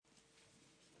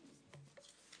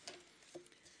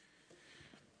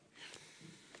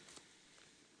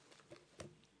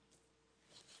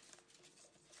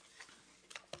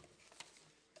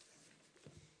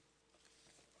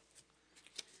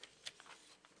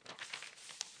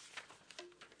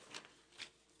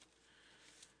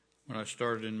When I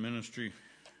started in ministry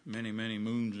many, many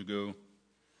moons ago,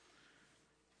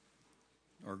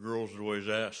 our girls would always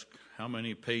ask, how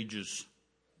many pages?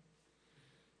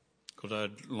 Because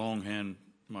I'd longhand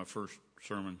my first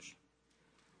sermons.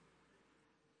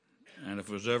 And if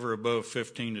it was ever above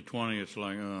 15 to 20, it's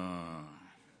like,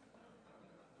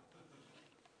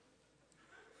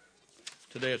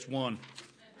 Today it's 1.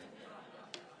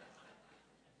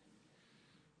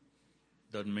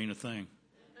 Doesn't mean a thing.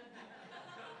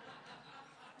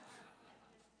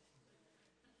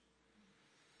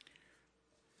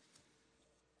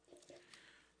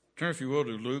 Turn, if you will,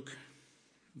 to Luke,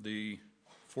 the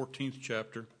 14th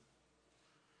chapter.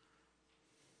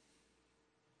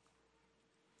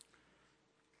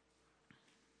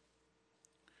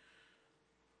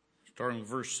 Starting with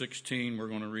verse 16, we're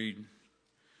going to read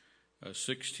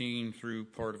 16 through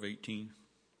part of 18.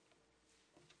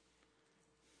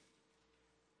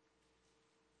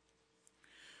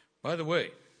 By the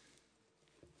way,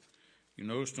 you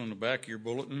noticed on the back of your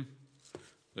bulletin,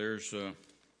 there's a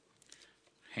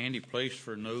handy place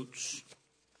for notes.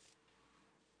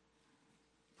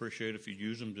 Appreciate if you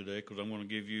use them today, because I'm going to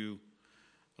give you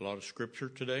a lot of scripture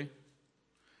today.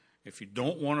 If you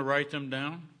don't want to write them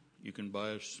down, you can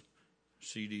buy a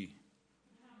CD.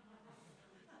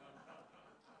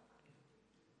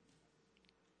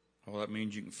 Well, that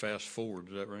means you can fast forward.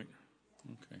 Is that right?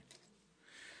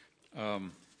 Okay.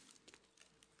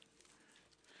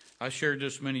 I shared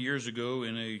this many years ago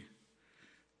in a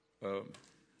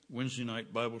Wednesday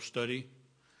night Bible study.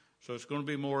 So it's going to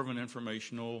be more of an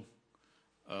informational,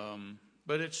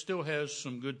 but it still has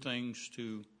some good things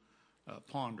to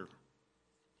ponder.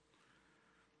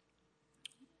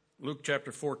 Luke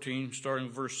chapter 14, starting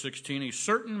with verse 16. A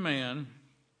certain man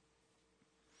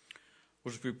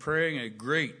was preparing a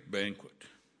great banquet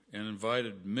and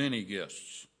invited many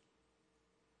guests.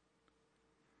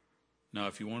 Now,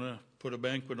 if you want to put a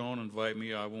banquet on, invite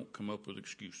me. I won't come up with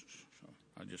excuses. So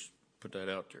I just put that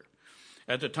out there.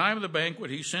 At the time of the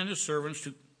banquet, he sent his servants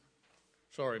to...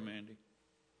 Sorry, Mandy.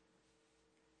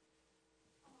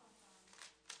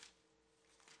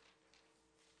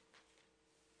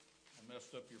 I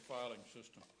messed up your filing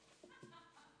system.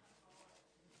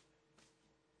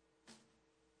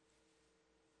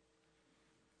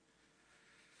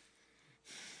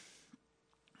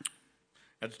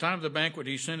 At the time of the banquet,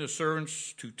 he sent his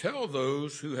servants to tell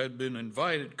those who had been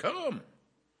invited, come,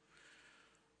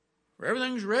 for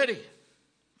everything's ready.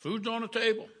 Food's on the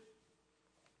table.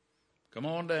 Come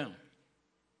on down.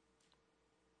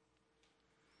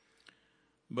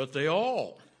 But they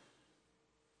all,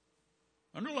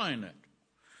 underline that,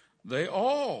 they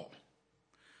all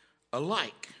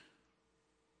alike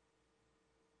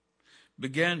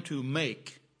began to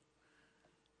make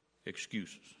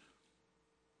excuses.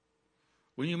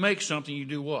 When you make something, you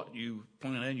do what? You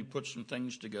plan and you put some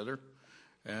things together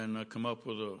and come up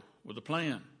with a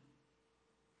plan.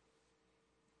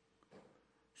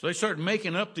 So they started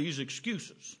making up these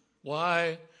excuses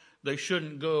why they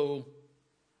shouldn't go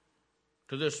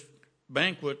to this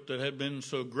banquet that had been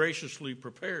so graciously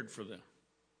prepared for them.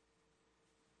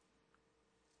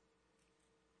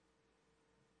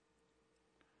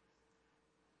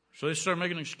 So they started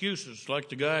making excuses, like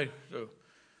the guy,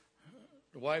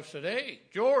 the wife said, hey,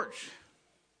 George,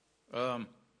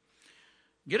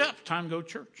 get up, time to go to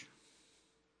church.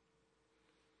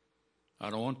 I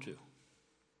don't want to.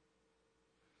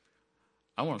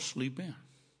 I want to sleep in.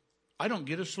 I don't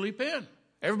get to sleep in.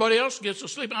 Everybody else gets to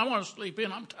sleep in. I want to sleep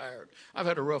in. I'm tired. I've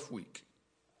had a rough week.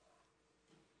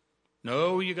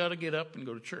 No, you got to get up and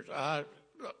go to church. I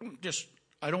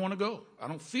don't want to go. I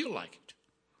don't feel like it.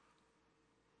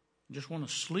 I just want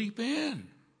to sleep in.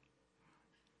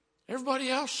 Everybody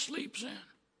else sleeps in.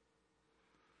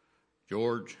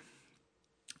 George,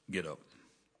 get up.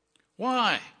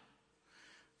 Why?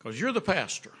 Because you're the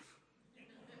pastor.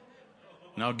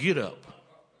 Now get up.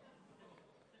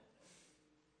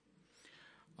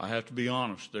 I have to be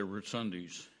honest, there were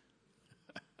Sundays.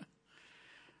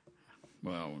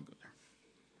 Well, I won't go there.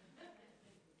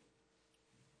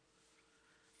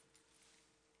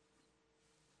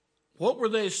 What were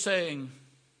they saying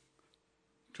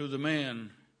to the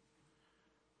man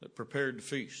that prepared the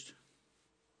feast?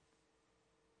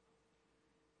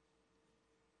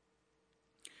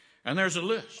 And there's a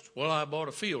list. Well, I bought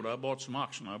a field. I bought some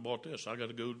oxen. I bought this. I got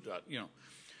to go,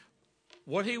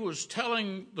 What he was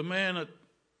telling the man at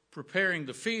preparing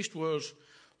the feast was,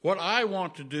 what I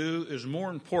want to do is more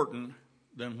important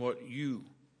than what you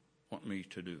want me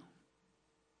to do.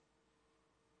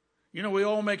 You know, we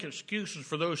all make excuses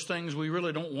for those things we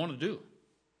really don't want to do.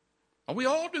 And we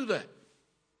all do that.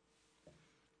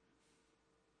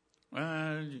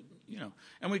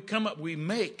 and we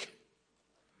make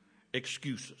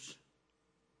excuses.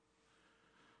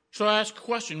 So I ask a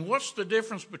question, what's the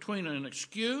difference between an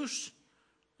excuse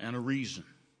and a reason?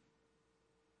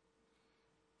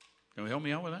 Can you help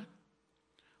me out with that?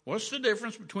 What's the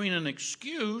difference between an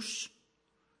excuse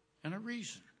and a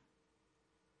reason?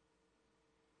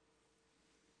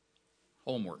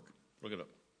 Homework. Look it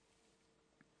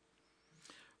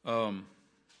up.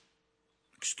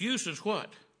 Excuse is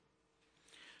what?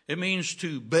 It means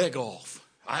to beg off.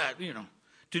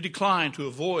 To decline, to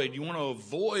avoid. You want to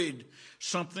avoid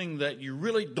something that you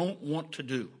really don't want to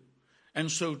do. And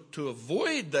so to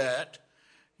avoid that,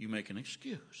 you make an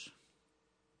excuse.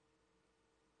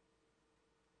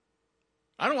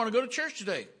 I don't want to go to church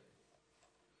today.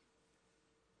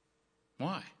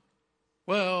 Why?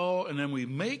 Well, and then we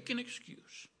make an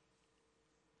excuse.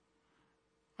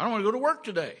 I don't want to go to work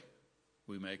today.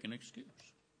 We make an excuse.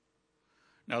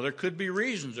 Now, there could be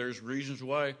reasons. There's reasons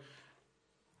why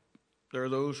there are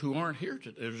those who aren't here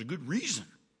today. There's a good reason.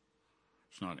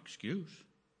 It's not an excuse.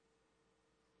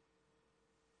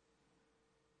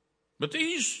 But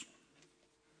these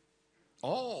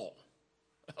all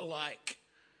alike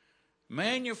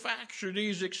manufacture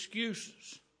these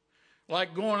excuses.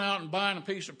 Like going out and buying a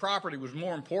piece of property was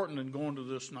more important than going to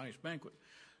this nice banquet.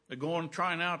 They're going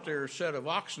trying out their set of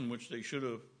oxen, which they should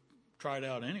have tried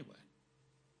out anyway.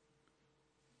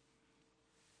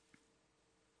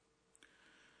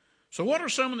 So what are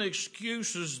some of the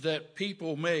excuses that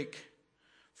people make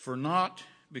for not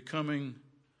becoming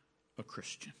a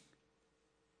Christian?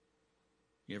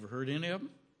 You ever heard any of them?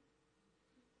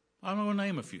 I'm going to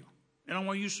name a few. And I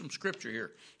want to use some scripture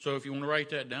here. So if you want to write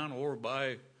that down or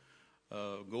buy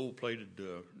a gold-plated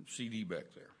CD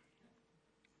back there.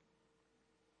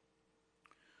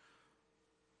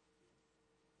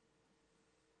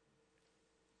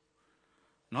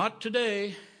 Not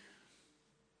today.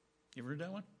 You ever heard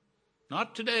that one?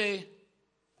 Not today.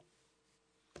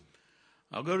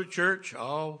 I'll go to church.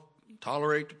 I'll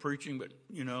tolerate the preaching, but,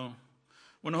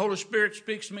 when the Holy Spirit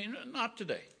speaks to me, not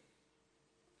today.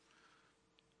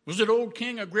 Was it old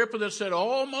King Agrippa that said,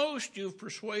 almost you've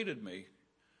persuaded me?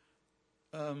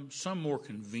 Some more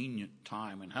convenient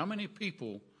time. And how many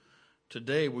people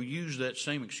today will use that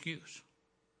same excuse?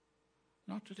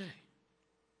 Not today.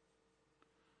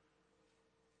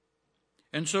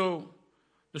 And so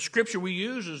the scripture we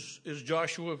use is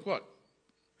Joshua what?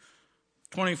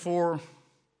 24,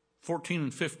 14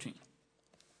 and 15.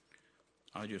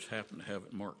 I just happen to have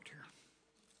it marked here.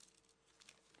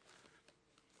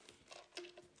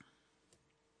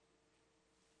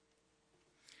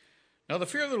 Now the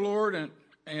fear of the Lord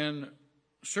and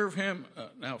serve him.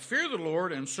 Now fear the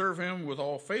Lord and serve him with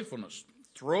all faithfulness.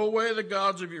 Throw away the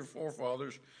gods of your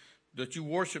forefathers that you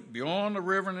worship beyond the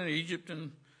river in Egypt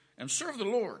and serve the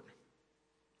Lord.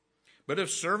 But if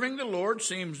serving the Lord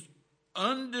seems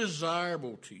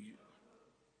undesirable to you,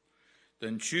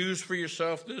 then choose for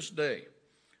yourself this day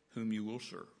whom you will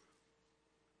serve.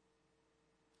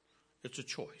 It's a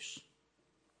choice.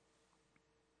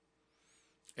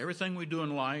 Everything we do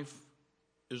in life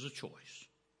is a choice,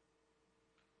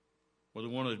 whether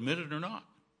we want to admit it or not.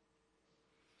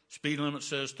 Speed limit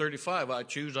says 35. I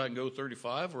choose I can go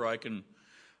 35, or I can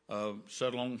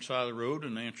sit alongside the road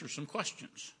and answer some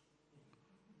questions.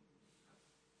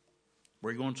 Where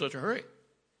are you going in such a hurry?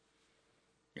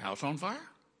 Your house on fire?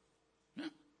 Yeah.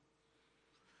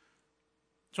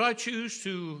 So I choose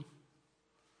to,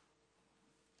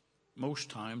 most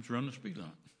times, run the speed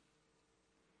limit.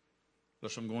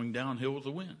 Unless I'm going downhill with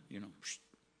the wind,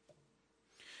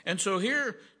 And so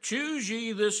here, choose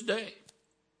ye this day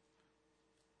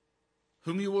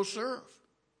whom you will serve.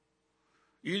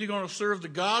 You're either going to serve the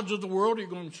gods of the world or you're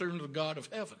going to serve the God of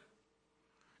heaven.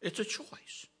 It's a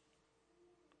choice.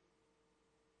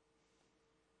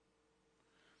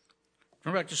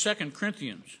 Turn back to 2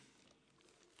 Corinthians.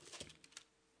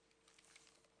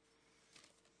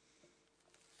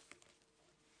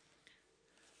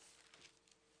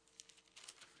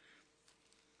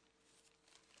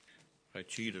 I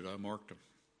cheated. I marked them.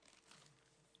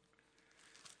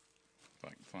 If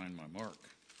I can find my mark.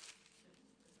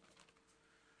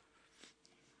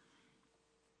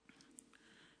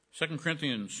 2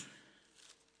 Corinthians.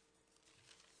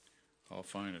 I'll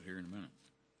find it here in a minute.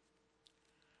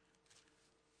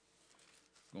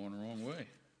 Going the wrong way.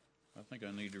 I think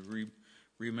I need to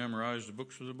rememorize the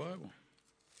books of the Bible.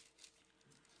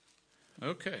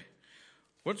 Okay.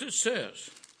 What it says?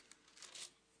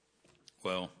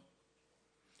 Well,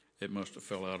 it must have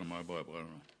fell out of my Bible. I don't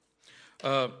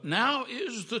know. Now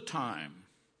is the time.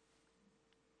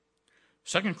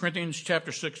 2 Corinthians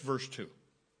chapter 6, verse 2.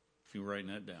 If you're writing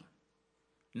that down.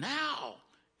 Now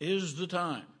is the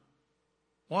time.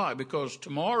 Why? Because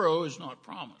tomorrow is not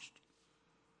promised.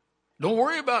 Don't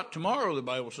worry about tomorrow, the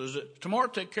Bible says. Tomorrow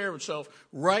will take care of itself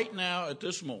right now at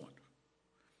this moment.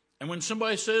 And when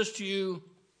somebody says to you,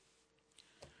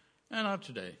 not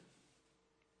today,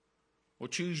 well,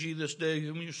 choose ye this day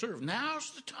whom you serve.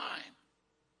 Now's the time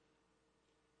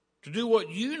to do what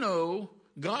you know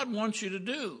God wants you to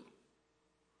do.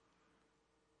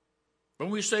 When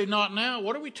we say not now,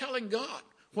 what are we telling God?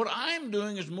 What I'm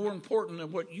doing is more important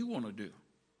than what you want to do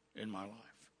in my life.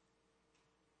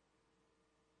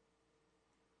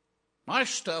 My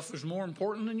stuff is more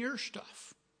important than your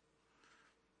stuff.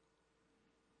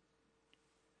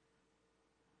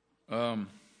 So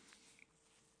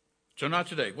not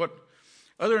today. What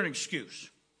other than excuse?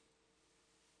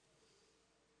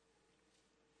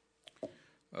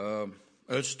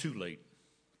 It's too late.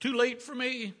 Too late for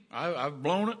me. I've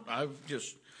blown it.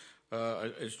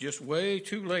 It's just way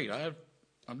too late.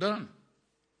 I'm done.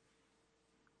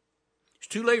 It's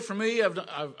too late for me.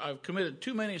 I've committed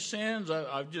too many sins.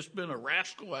 I've just been a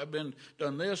rascal. I've done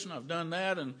this and I've done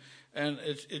that, and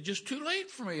it's just too late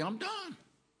for me. I'm done.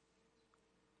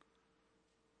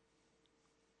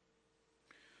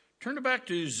 Turn it back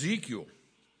to Ezekiel.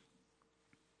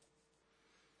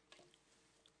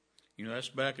 That's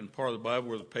back in part of the Bible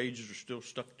where the pages are still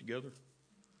stuck together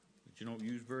that you don't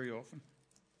use very often.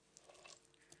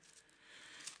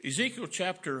 Ezekiel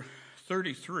chapter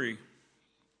 33.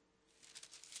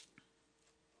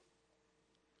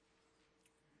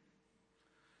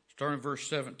 Starting in verse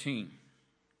 17.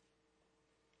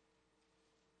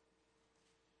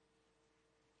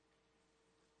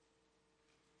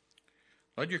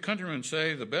 Let your countrymen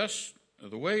say,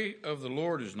 the way of the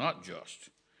Lord is not just.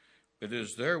 It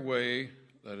is their way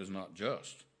that is not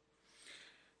just.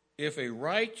 If a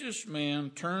righteous man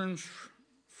turns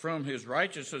from his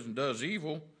righteousness and does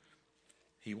evil,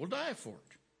 he will die for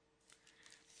it.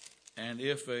 And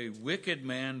if a wicked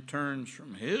man turns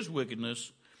from his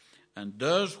wickedness and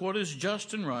does what is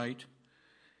just and right,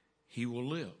 he will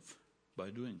live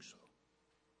by doing so.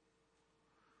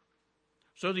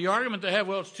 So the argument they have,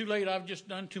 well, it's too late, I've just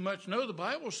done too much. No, the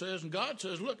Bible says, and God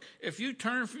says, look, if you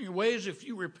turn from your ways, if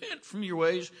you repent from your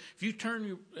ways, if you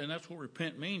turn, and that's what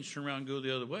repent means, turn around and go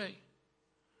the other way.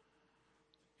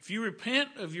 If you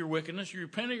repent of your wickedness, you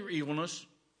repent of your evilness,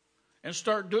 and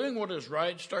start doing what is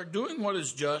right, start doing what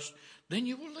is just, then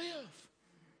you will live.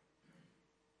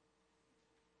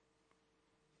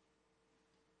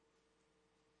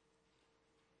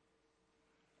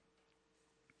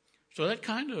 So that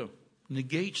kind of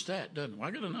negates that, doesn't it? Well,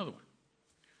 I got another one.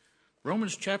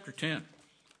 Romans chapter 10.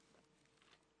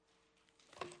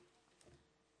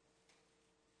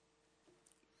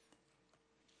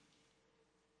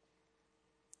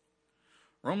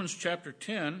 Romans chapter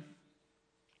 10,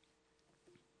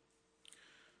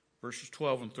 verses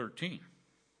 12 and 13.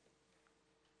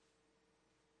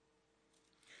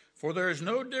 For there is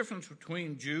no difference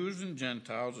between Jews and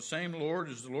Gentiles. The same Lord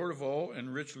is the Lord of all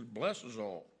and richly blesses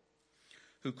all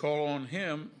who call on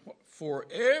him. For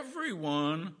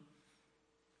everyone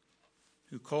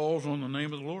who calls on the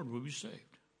name of the Lord will be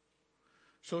saved.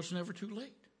 So it's never too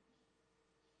late.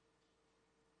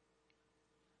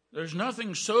 There's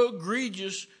nothing so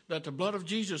egregious that the blood of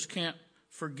Jesus can't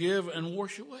forgive and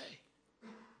wash away.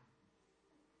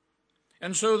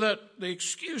 And so that the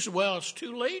excuse, well, it's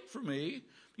too late for me.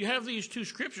 You have these two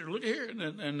scriptures. Look here,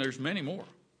 and there's many more.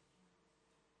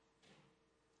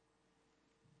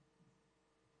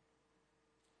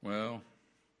 Well,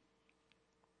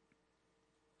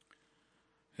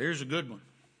 here's a good one.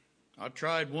 I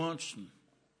tried once and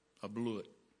I blew it.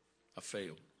 I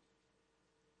failed.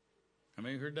 How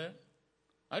many heard that?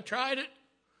 I tried it.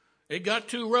 It got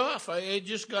too rough. It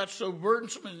just got so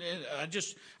burdensome, and I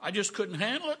just couldn't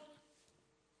handle it.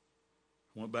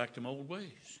 I went back to my old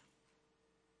ways.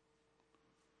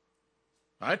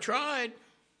 I tried.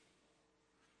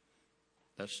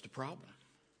 That's the problem.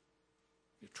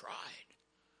 You tried.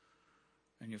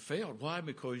 And you failed. Why?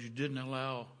 Because you didn't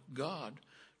allow God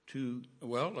to,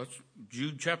 well, let's,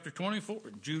 Jude chapter 24,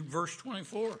 Jude verse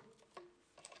 24.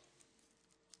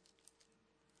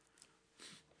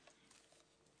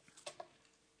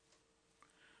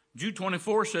 Jude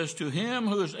 24 says, to him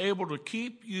who is able to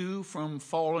keep you from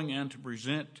falling and to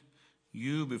present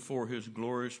you before his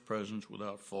glorious presence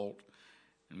without fault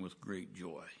and with great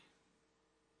joy.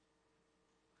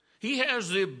 He has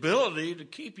the ability to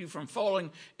keep you from falling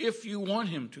if you want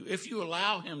him to, if you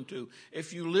allow him to,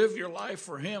 if you live your life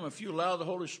for him, if you allow the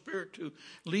Holy Spirit to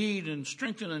lead and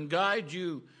strengthen and guide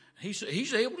you.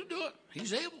 He's able to do it.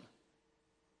 He's able.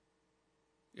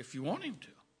 If you want him to.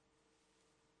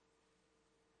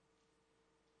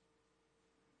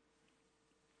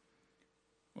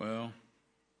 Well,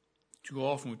 too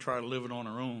often we try to live it on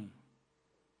our own,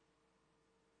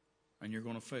 and you're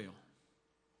going to fail.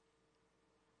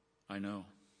 I know.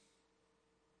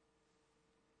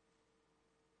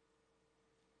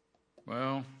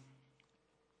 Well,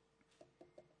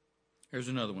 here's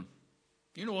another one.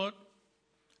 You know what?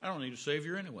 I don't need a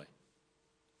Savior anyway.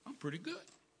 I'm pretty good.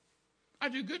 I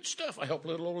do good stuff. I help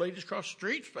little old ladies cross the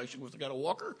street, especially if they got a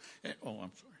walker. And,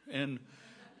 I'm sorry.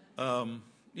 And,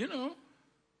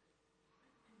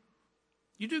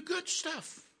 you do good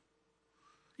stuff.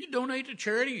 You donate to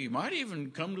charity. You might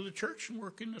even come to the church and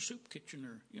work in the soup kitchen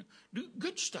or do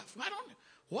good stuff.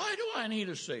 Why do I need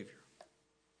a Savior?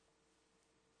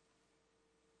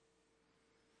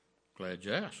 Glad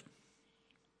you asked.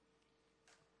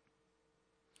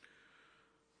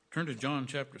 Turn to John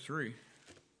chapter 3.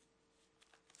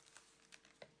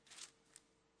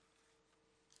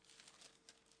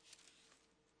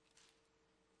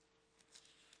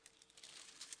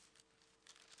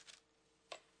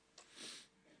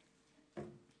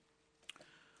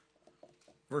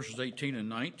 Verses 18 and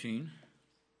 19.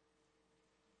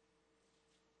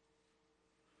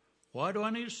 Why do I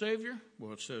need a Savior?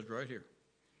 Well, it says right here.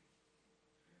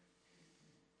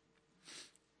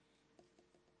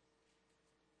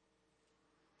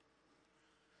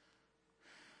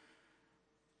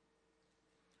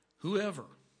 Whoever.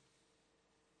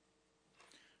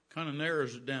 Kind of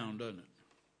narrows it down, doesn't it?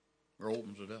 Or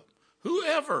opens it up.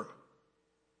 Whoever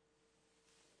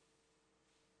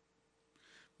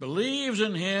believes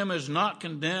in him is not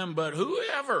condemned, but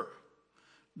whoever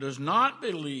does not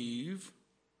believe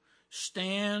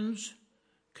stands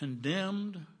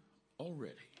condemned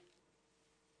already,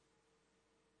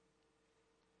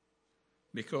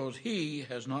 because he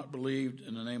has not believed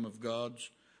in the name of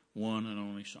God's one and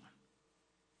only Son.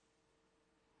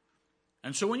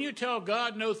 And so when you tell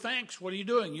God no thanks, what are you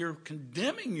doing? You're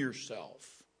condemning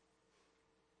yourself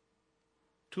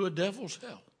to a devil's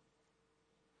hell.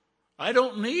 I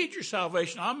don't need your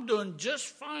salvation. I'm doing just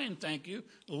fine, thank you.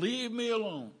 Leave me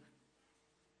alone.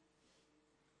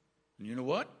 And you know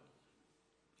what?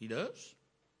 He does.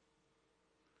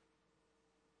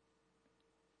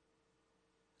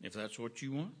 If that's what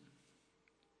you want,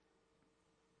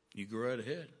 you go right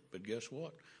ahead. But guess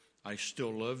what? I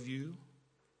still love you.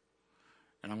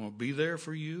 And I'm going to be there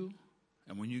for you.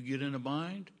 And when you get in a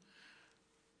bind,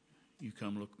 you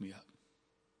come look me up.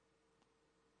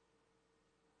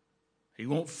 He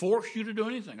won't force you to do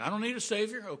anything. I don't need a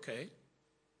Savior. Okay.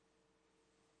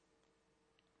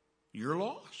 You're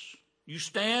lost. You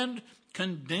stand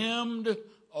condemned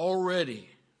already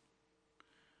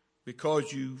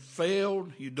because you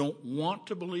failed. You don't want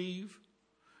to believe.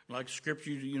 Like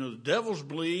Scripture, the devils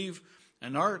believe,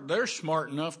 and they're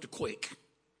smart enough to quake.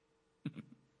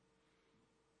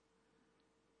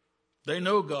 They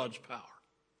know God's power.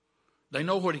 They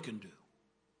know what he can do.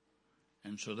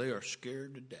 And so they are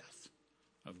scared to death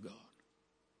of God.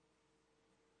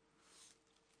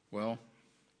 Well,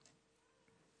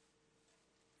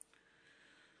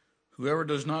 whoever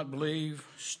does not believe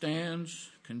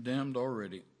stands condemned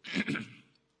already.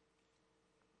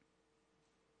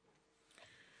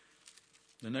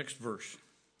 The next verse.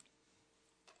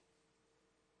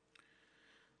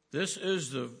 This is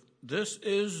the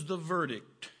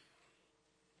verdict.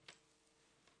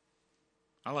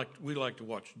 We like to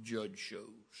watch judge shows,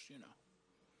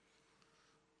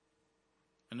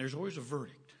 And there's always a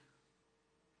verdict.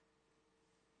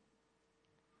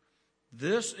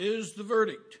 This is the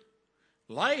verdict.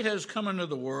 Light has come into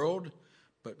the world,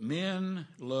 but men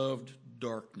loved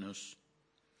darkness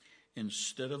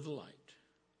instead of the light,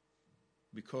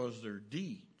 because their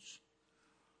deeds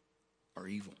are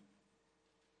evil.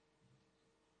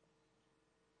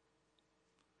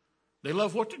 They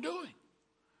love what they're doing.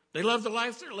 They love the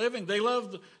life they're living. They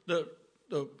love the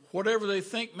whatever they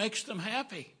think makes them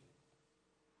happy.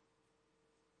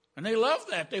 And they love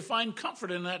that. They find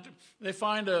comfort in that. They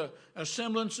find a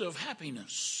semblance of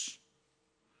happiness.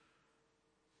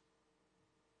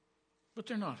 But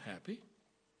they're not happy.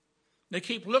 They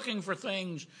keep looking for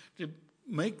things to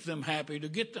make them happy, to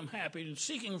get them happy, and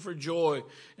seeking for joy,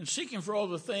 and seeking for all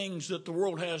the things that the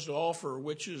world has to offer,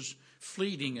 which is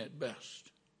fleeting at best.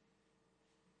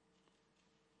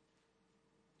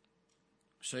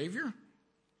 Savior?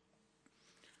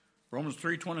 Romans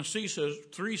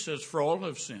 3:23 says, for all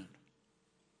have sinned.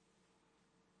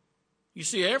 You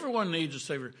see, everyone needs a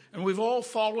Savior, and we've all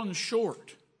fallen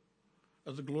short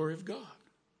of the glory of God.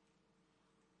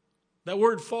 That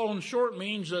word fallen short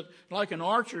means that like an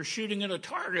archer shooting at a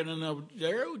target, and the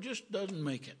arrow just doesn't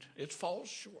make it. It falls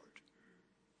short.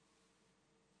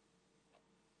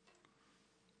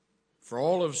 For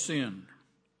all have sinned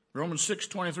Romans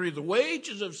 6:23, the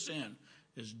wages of sin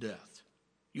is death.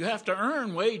 You have to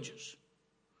earn wages,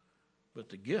 but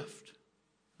the gift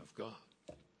of God.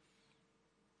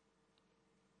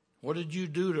 What did you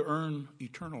do to earn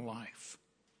eternal life?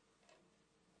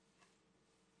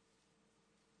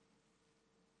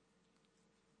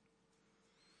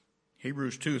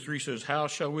 Hebrews 2:3 says, how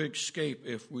shall we escape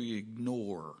if we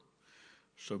ignore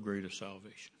so great a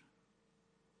salvation?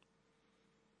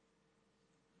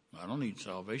 I don't need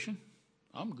salvation.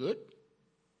 I'm good.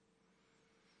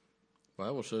 The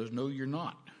Bible says, no, you're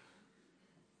not.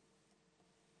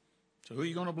 So who are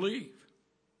you going to believe?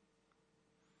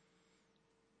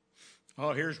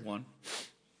 Oh, here's one.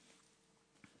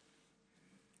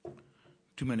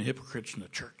 Too many hypocrites in the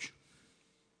church.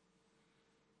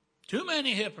 Too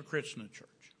many hypocrites in the church.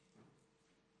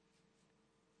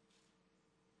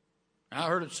 I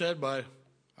heard it said by,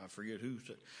 I forget who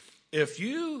said, if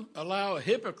you allow a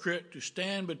hypocrite to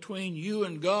stand between you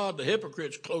and God, the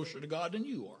hypocrite's closer to God than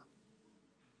you are.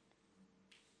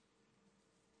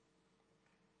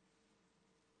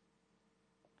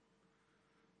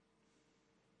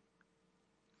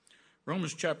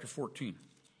 Romans chapter 14.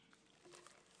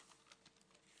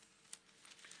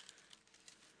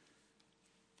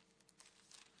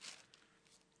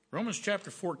 Romans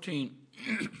chapter 14.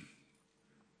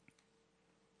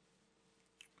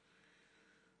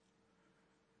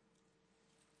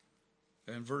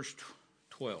 And verse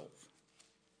 12.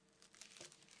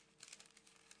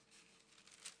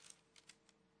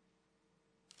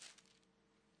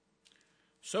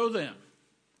 So then,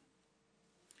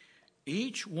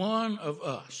 each one of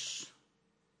us,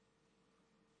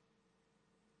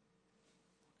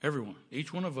 everyone,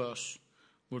 each one of us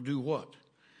will do what?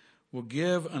 Will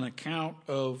give an account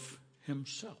of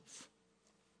himself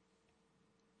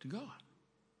to God.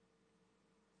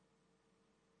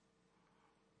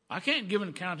 I can't give an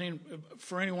accounting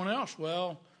for anyone else.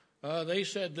 Well, they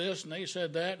said this and they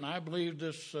said that, and I believe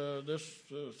this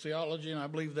theology, and I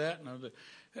believe that.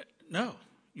 No,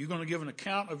 you're going to give an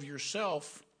account of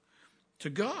yourself to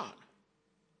God.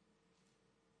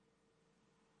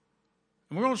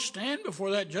 And we're going to stand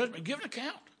before that judgment and give an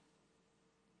account.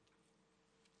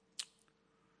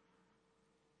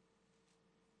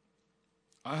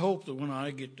 I hope that when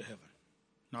I get to heaven,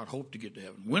 not hope to get to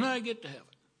heaven, when I get to heaven,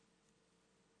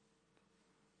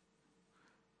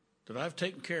 that I've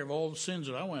taken care of all the sins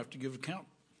that I won't have to give account.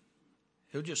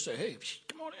 He'll just say, hey,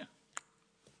 come on in.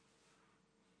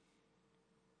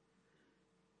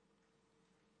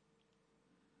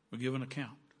 We'll give an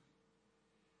account.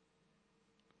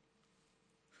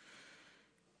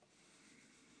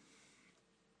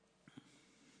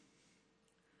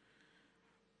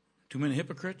 Too many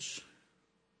hypocrites,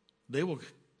 they will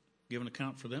give an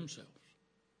account for themselves.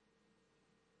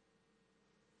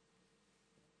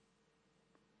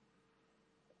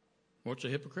 What's a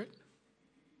hypocrite?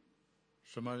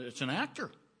 Somebody, it's an actor.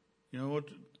 You know what?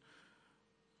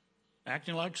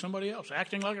 Acting like somebody else,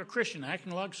 acting like a Christian,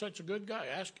 acting like such a good guy.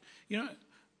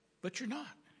 But you're not.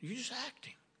 You're just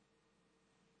acting.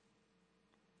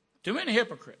 Too many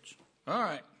hypocrites. All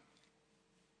right.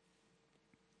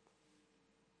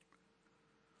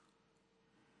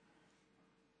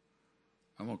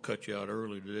 I'm going to cut you out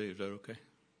early today. Is that okay?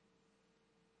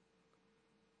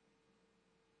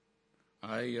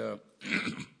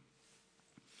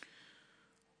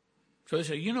 So they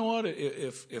say, you know what?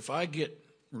 If I get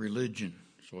religion,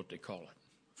 is what they call it.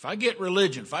 If I get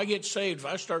religion, if I get saved, if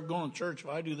I start going to church, if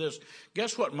I do this,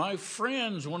 guess what? My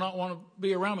friends will not want to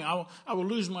be around me. I will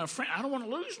lose my friend. I don't want to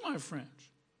lose my friends.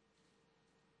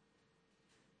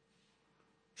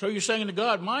 So you're saying to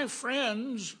God, my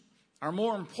friends are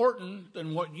more important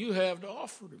than what you have to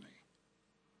offer to me.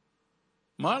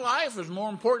 My life is more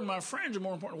important. My friends are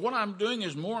more important. What I'm doing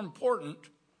is more important,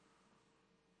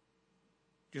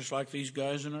 just like these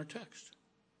guys in our text.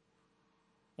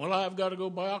 Well, I've got to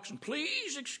go buy oxen.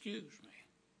 Please excuse me.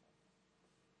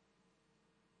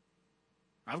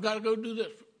 I've got to go do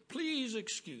this. Please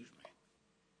excuse me.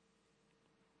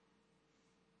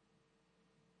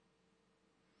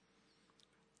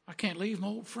 I can't leave my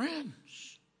old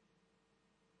friends.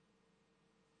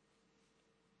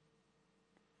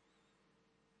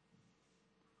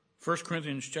 1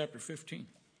 Corinthians chapter 15.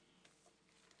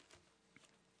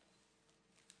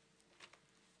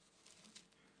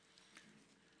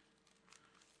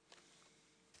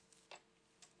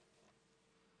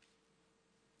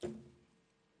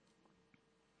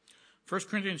 First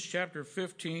Corinthians chapter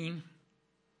 15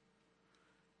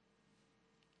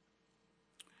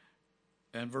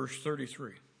 and verse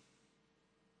 33.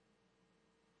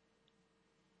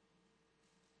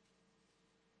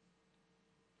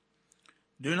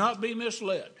 Do not be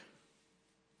misled.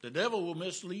 The devil will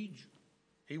mislead you.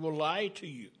 He will lie to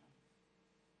you.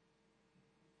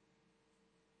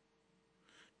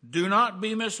 Do not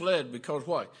be misled, because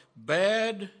what?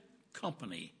 Bad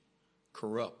company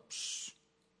corrupts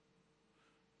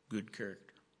good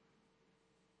character.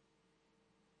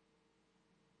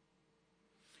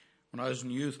 When I was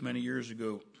in youth many years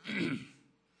ago,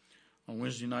 on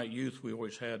Wednesday night youth, we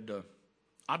always had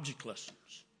object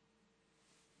lessons.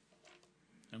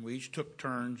 And we each took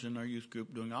turns in our youth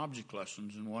group doing object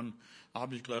lessons. And one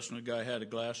object lesson, a guy had a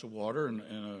glass of water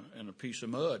and a piece of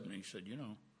mud. And he said,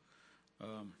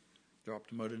 dropped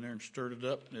the mud in there and stirred it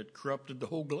up, and it corrupted the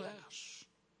whole glass.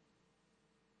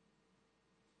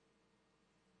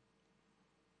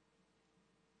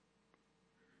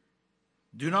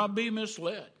 Do not be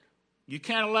misled. You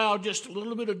can't allow just a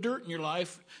little bit of dirt in your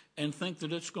life and think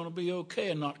that it's going to be okay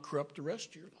and not corrupt the rest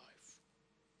of your life.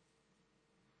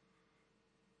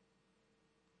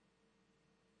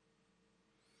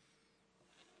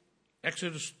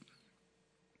 Exodus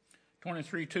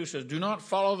 23:2 says, do not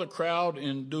follow the crowd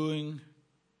in doing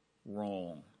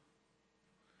wrong.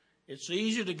 It's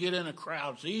easy to get in a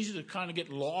crowd. It's easy to kind of get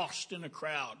lost in a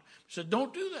crowd. He said,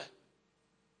 don't do that.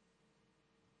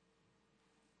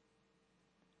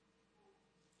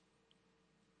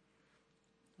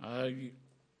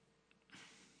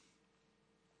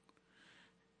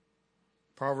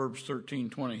 Proverbs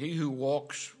 13:20, he who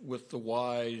walks with the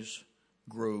wise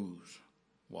grows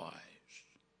wise.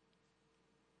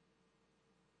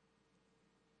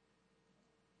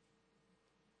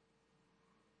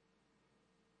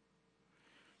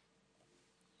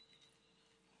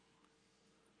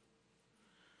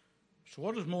 So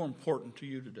what is more important to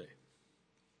you today?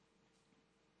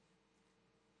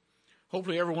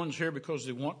 Hopefully everyone's here because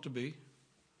they want to be,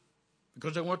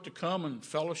 because they want to come and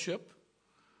fellowship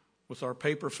with our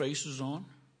paper faces on.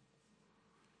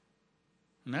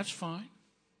 And that's fine.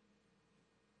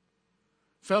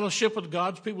 Fellowship with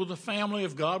God's people, the family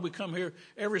of God. We come here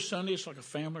every Sunday. It's like a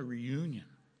family reunion,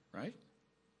 right?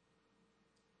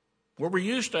 Where we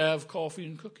used to have coffee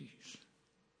and cookies.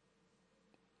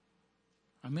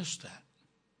 I miss that.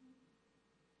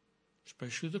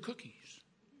 Especially the cookies.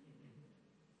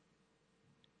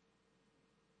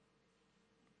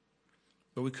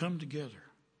 But we come together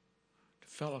to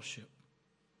fellowship,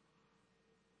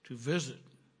 to visit,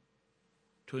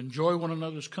 to enjoy one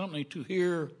another's company, to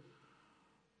hear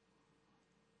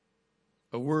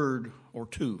a word or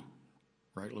two.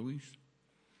 Right, Louise?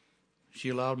 She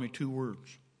allowed me 2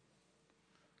 words.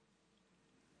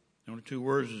 The only 2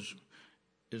 words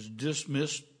is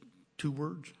dismissed 2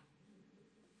 words.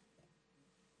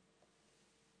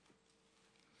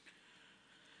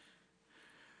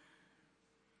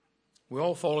 We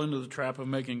all fall into the trap of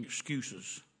making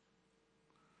excuses.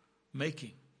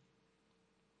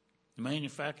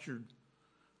 Manufactured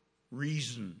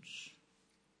reasons.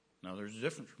 Now there's a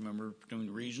difference, remember,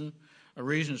 between reason. A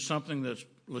reason is something that's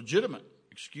legitimate.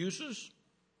 Excuses.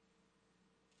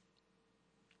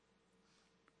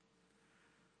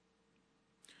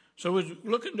 So we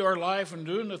look into our life and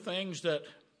doing the things that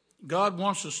God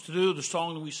wants us to do, the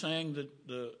song that we sang,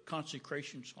 the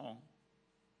consecration song.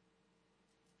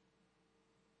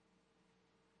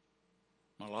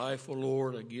 My life, O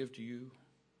Lord, I give to you.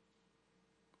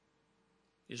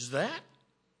 Is that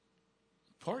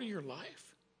part of your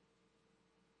life?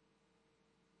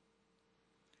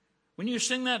 When you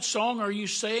sing that song, are you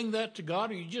saying that to God,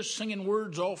 or are you just singing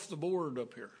words off the board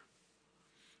up here?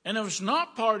 And if it's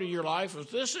not part of your life,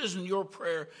 if this isn't your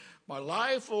prayer, my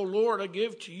life, O Lord, I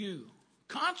give to you,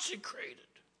 consecrated,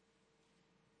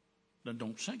 then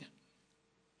don't sing it.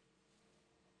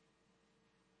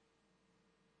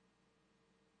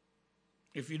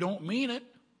 If you don't mean it,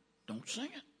 don't sing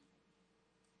it.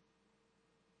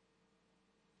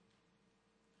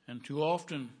 And too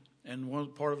often, and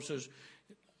one part of it says,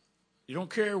 you don't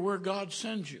care where God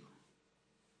sends you.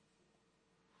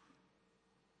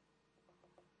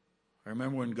 I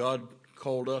remember when God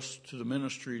called us to the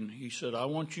ministry and he said, I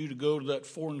want you to go to that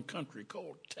foreign country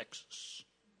called Texas.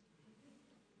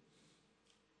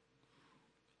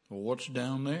 Well, what's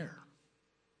down there?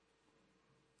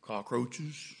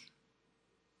 Cockroaches.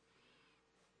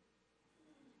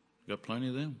 Got plenty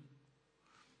of them.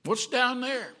 What's down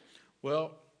there?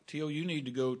 Well, Teal, you need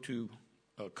to go to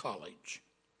college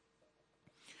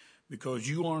because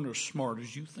you aren't as smart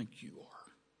as you think you are.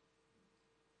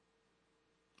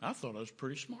 I thought I was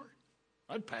pretty smart.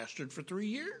 I'd pastored for 3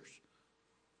 years.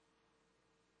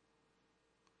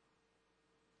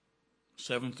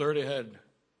 7:30 had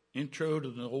intro to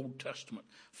the Old Testament.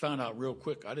 Found out real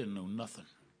quick I didn't know nothing.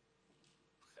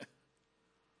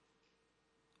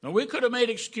 Now, we could have made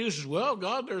excuses. Well,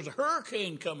 God, there's a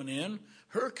hurricane coming in.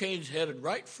 Hurricane's headed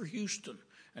right for Houston.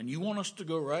 And you want us to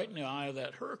go right in the eye of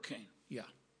that hurricane. Yeah.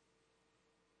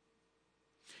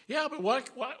 Yeah, but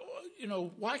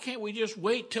why can't we just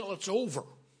wait till it's over?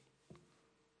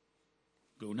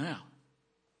 Go now.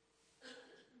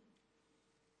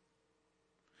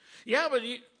 Yeah, but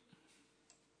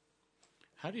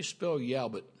how do you spell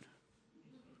Yalbut?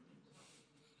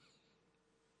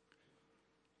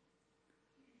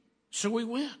 So we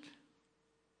went.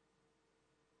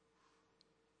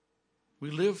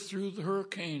 We lived through the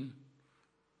hurricane.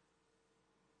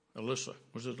 Alyssa.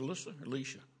 Was it Alyssa?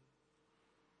 Alicia.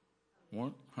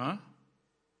 What? Huh?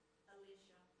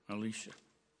 Alicia.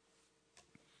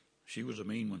 She was a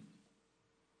mean one.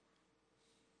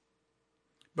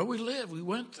 But we lived. We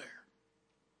went there.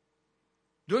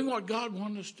 Doing what God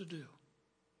wanted us to do.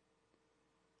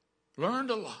 Learned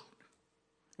a lot.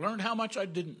 Learned how much I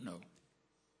didn't know.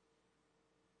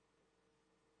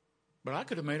 But I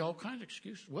could have made all kinds of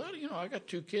excuses. Well, I got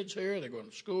 2 kids here. They're going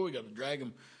to school. We got to drag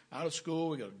them out of school.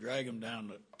 We got to drag them down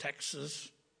to Texas.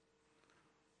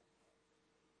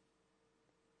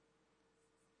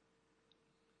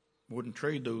 Wouldn't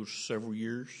trade those several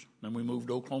years. Then we moved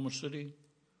to Oklahoma City.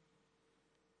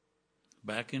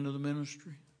 Back into the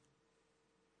ministry.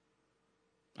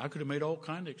 I could have made all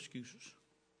kinds of excuses.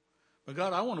 But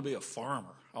God, I want to be a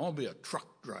farmer. I want to be a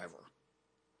truck driver.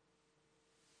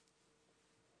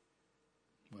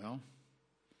 Well,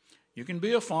 you can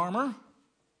be a farmer.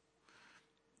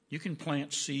 You can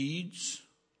plant seeds.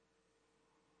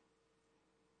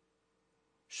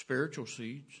 Spiritual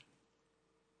seeds.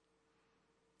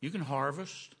 You can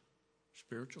harvest.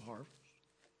 Spiritual harvest.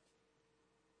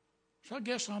 So I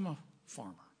guess I'm a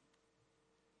farmer.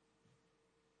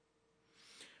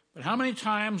 But how many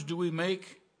times do we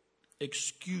make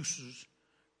excuses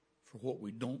for what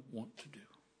we don't want to do?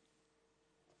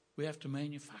 We have to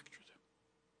manufacture them.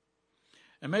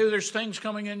 And maybe there's things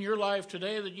coming in your life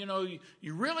today that,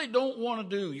 you really don't want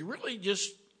to do. You really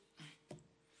just...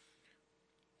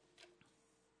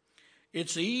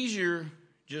 It's easier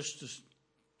just to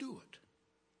do it.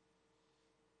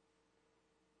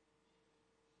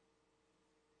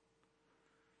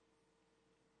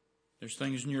 There's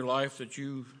things in your life that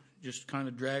you just kind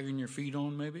of dragging your feet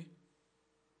on, maybe.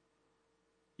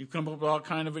 You come up with all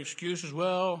kind of excuses.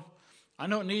 Well, I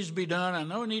know it needs to be done. I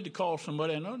know I need to call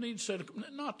somebody. I know I need to set a...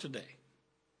 Not today.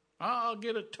 I'll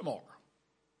get it tomorrow.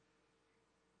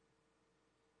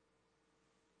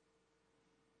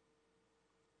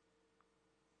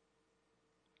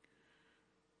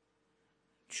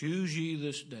 Choose ye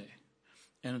this day.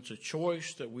 And it's a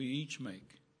choice that we each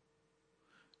make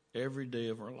every day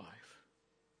of our life.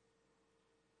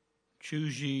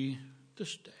 Choose ye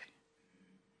this day.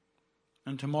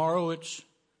 And tomorrow it's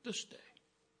this day.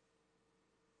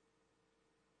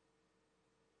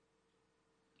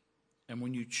 And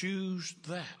when you choose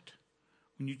that,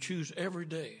 when you choose every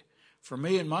day, for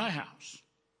me and my house,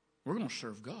 we're going to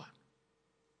serve God.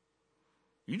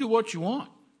 You do what you want.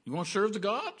 You want to serve the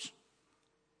gods?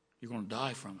 You're going to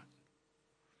die from it.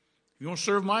 If you want to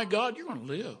serve my God, you're going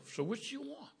to live. So which do you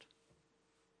want?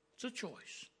 It's a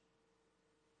choice.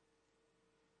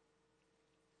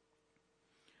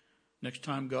 Next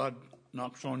time God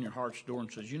knocks on your heart's door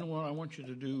and says, you know what I want you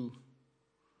to do?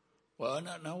 Well,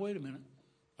 now wait a minute.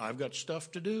 I've got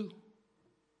stuff to do.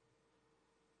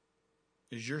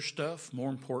 Is your stuff more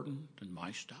important than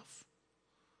my stuff?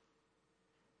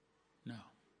 No.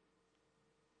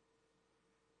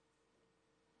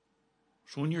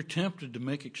 So when you're tempted to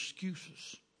make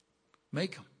excuses,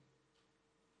 make them.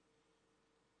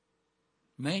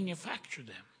 Manufacture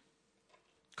them.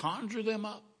 Conjure them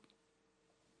up.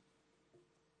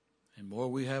 And boy,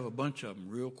 we have a bunch of them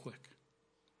real quick.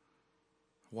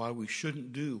 Why we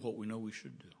shouldn't do what we know we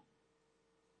should do.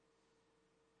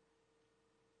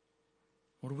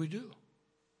 What do?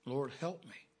 Lord, help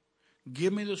me.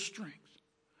 Give me the strength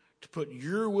to put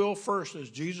your will first, as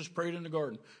Jesus prayed in the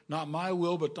garden. Not my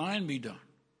will, but thine be done.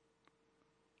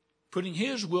 Putting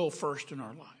his will first in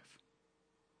our life.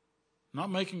 Not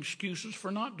making excuses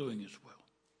for not doing his will.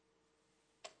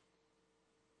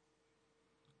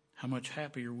 How much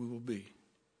happier we will be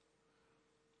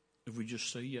if we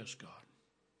just say, yes, God.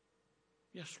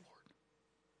 Yes,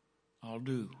 Lord. I'll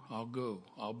do, I'll go,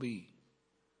 I'll be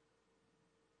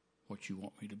what you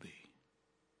want me to be.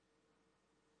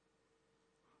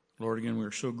 Lord, again, we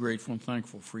are so grateful and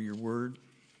thankful for your word.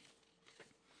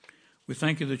 We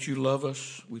thank you that you love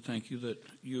us. We thank you that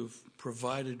you've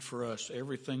provided for us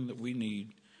everything that we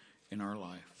need in our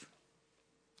life.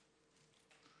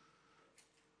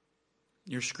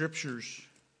 Your scriptures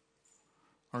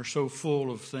are so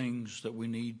full of things that we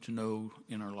need to know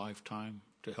in our lifetime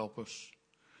to help us,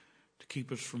 to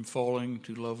keep us from falling,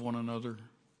 to love one another.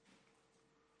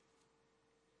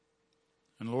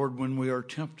 And Lord, when we are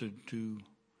tempted to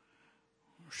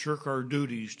shirk our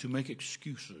duties, to make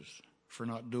excuses for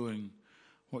not doing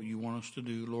what you want us to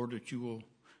do, Lord, that you will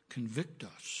convict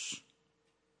us.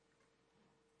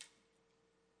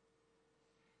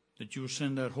 That you will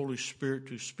send that Holy Spirit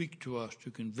to speak to us, to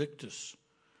convict us,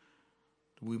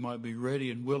 that we might be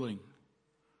ready and willing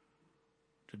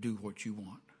to do what you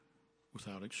want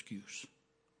without excuse.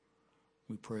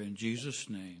 We pray in Jesus'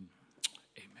 name.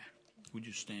 Amen. Would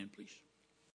you stand, please?